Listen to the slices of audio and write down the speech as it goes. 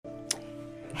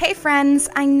Hey friends,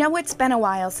 I know it's been a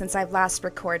while since I've last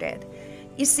recorded.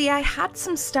 You see, I had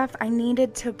some stuff I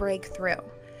needed to break through.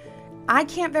 I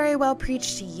can't very well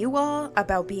preach to you all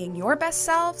about being your best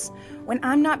selves when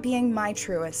I'm not being my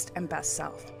truest and best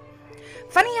self.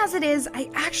 Funny as it is, I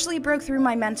actually broke through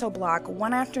my mental block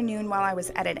one afternoon while I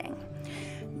was editing.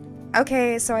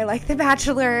 Okay, so I like The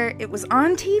Bachelor, it was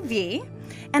on TV,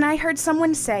 and I heard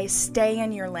someone say, "Stay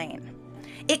in your lane."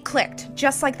 It clicked,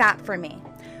 just like that for me.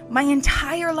 My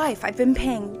entire life, I've been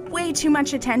paying way too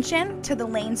much attention to the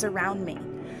lanes around me.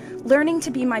 Learning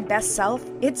to be my best self,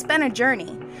 it's been a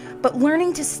journey, but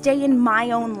learning to stay in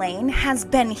my own lane has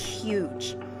been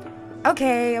huge.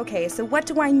 Okay, so what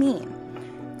do I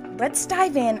mean? Let's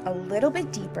dive in a little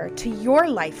bit deeper to your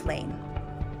life lane.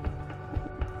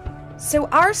 So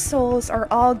our souls are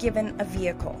all given a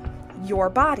vehicle, your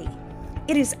body.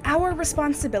 It is our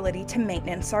responsibility to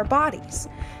maintenance our bodies.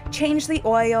 Change the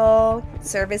oil,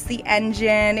 service the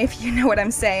engine, if you know what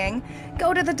I'm saying.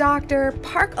 Go to the doctor,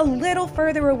 park a little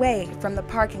further away from the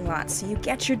parking lot so you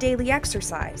get your daily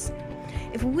exercise.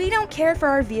 If we don't care for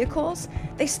our vehicles,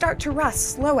 they start to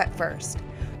rust slow at first.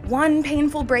 One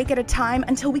painful break at a time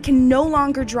until we can no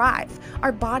longer drive.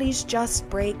 Our bodies just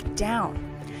break down.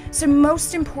 So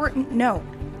most important note,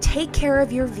 take care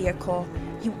of your vehicle.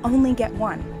 You only get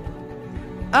one.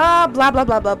 Blah, blah,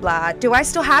 blah, blah, blah. Do I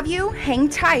still have you? Hang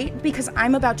tight, because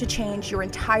I'm about to change your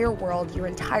entire world, your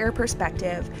entire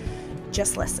perspective.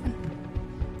 Just listen.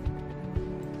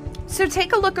 So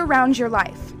take a look around your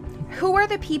life. Who are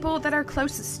the people that are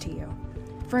closest to you?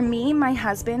 For me, my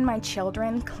husband, my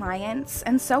children, clients,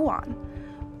 and so on.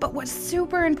 But what's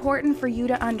super important for you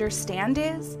to understand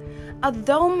is,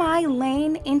 although my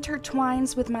lane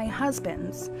intertwines with my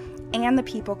husband's and the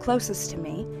people closest to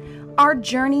me, our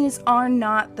journeys are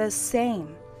not the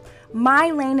same. My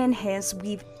lane and his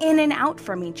weave in and out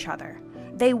from each other.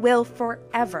 They will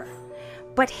forever.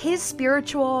 But his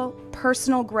spiritual,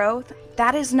 personal growth,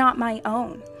 that is not my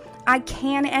own. I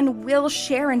can and will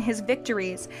share in his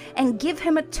victories and give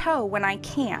him a toe when I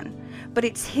can. But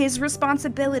it's his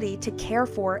responsibility to care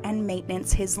for and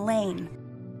maintenance his lane.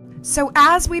 So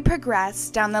as we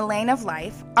progress down the lane of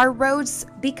life, our roads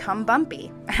become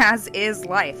bumpy, as is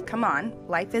life. Come on,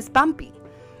 life is bumpy.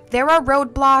 There are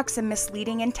roadblocks and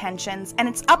misleading intentions, and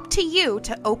it's up to you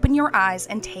to open your eyes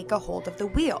and take a hold of the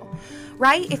wheel,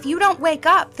 right? If you don't wake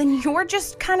up, then you're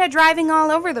just kind of driving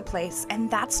all over the place, and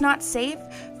that's not safe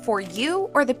for you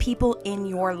or the people in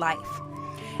your life.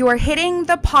 You are hitting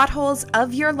the potholes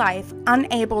of your life,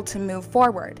 unable to move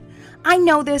forward. I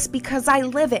know this because I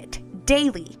live it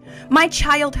daily. My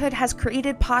childhood has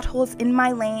created potholes in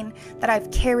my lane that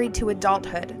I've carried to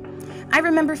adulthood. I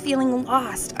remember feeling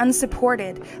lost,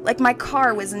 unsupported, like my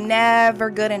car was never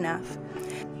good enough.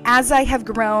 As I have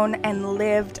grown and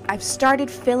lived, I've started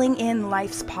filling in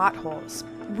life's potholes.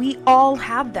 We all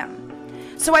have them.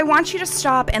 So I want you to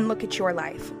stop and look at your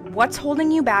life. What's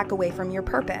holding you back away from your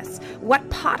purpose? What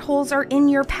potholes are in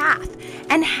your path?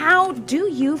 And how do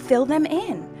you fill them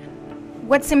in?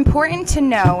 What's important to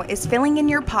know is filling in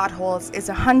your potholes is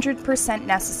 100%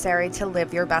 necessary to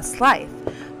live your best life.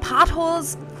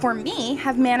 Potholes, for me,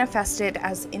 have manifested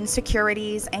as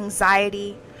insecurities,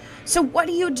 anxiety. So what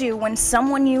do you do when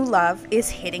someone you love is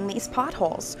hitting these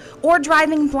potholes or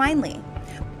driving blindly?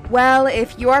 Well,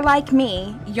 if you're like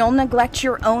me, you'll neglect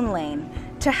your own lane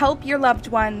to help your loved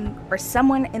one or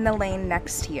someone in the lane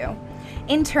next to you.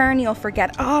 In turn, you'll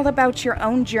forget all about your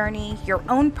own journey, your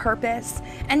own purpose,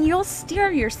 and you'll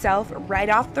steer yourself right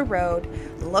off the road,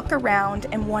 look around,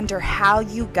 and wonder how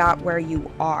you got where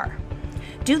you are.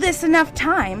 Do this enough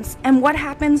times, and what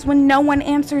happens when no one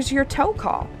answers your tow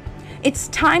call? It's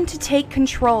time to take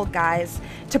control, guys,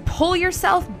 to pull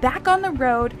yourself back on the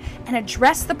road and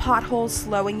address the potholes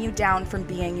slowing you down from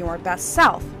being your best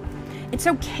self. It's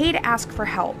okay to ask for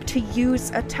help, to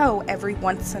use a tow every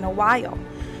once in a while.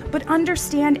 But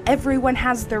understand everyone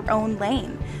has their own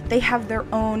lane. They have their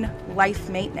own life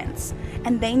maintenance,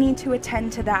 and they need to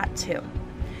attend to that too.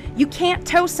 You can't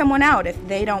tow someone out if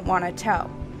they don't want to tow.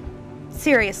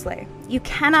 Seriously, you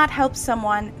cannot help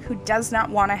someone who does not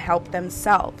want to help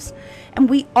themselves. And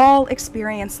we all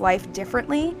experience life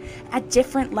differently at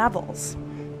different levels.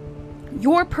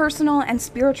 Your personal and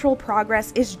spiritual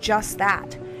progress is just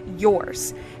that,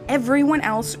 yours. Everyone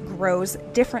else grows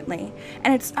differently,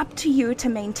 and it's up to you to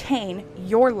maintain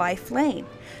your life lane,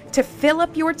 to fill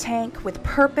up your tank with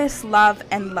purpose, love,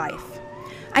 and life.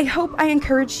 I hope I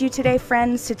encouraged you today,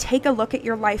 friends, to take a look at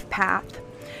your life path.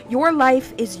 Your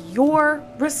life is your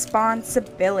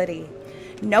responsibility.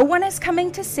 No one is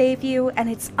coming to save you, and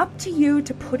it's up to you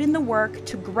to put in the work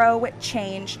to grow,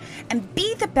 change, and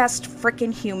be the best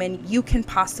frickin' human you can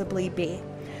possibly be.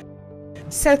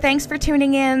 So thanks for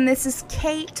tuning in. This is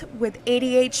Kate with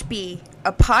ADHB,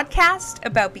 a podcast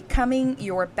about becoming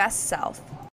your best self.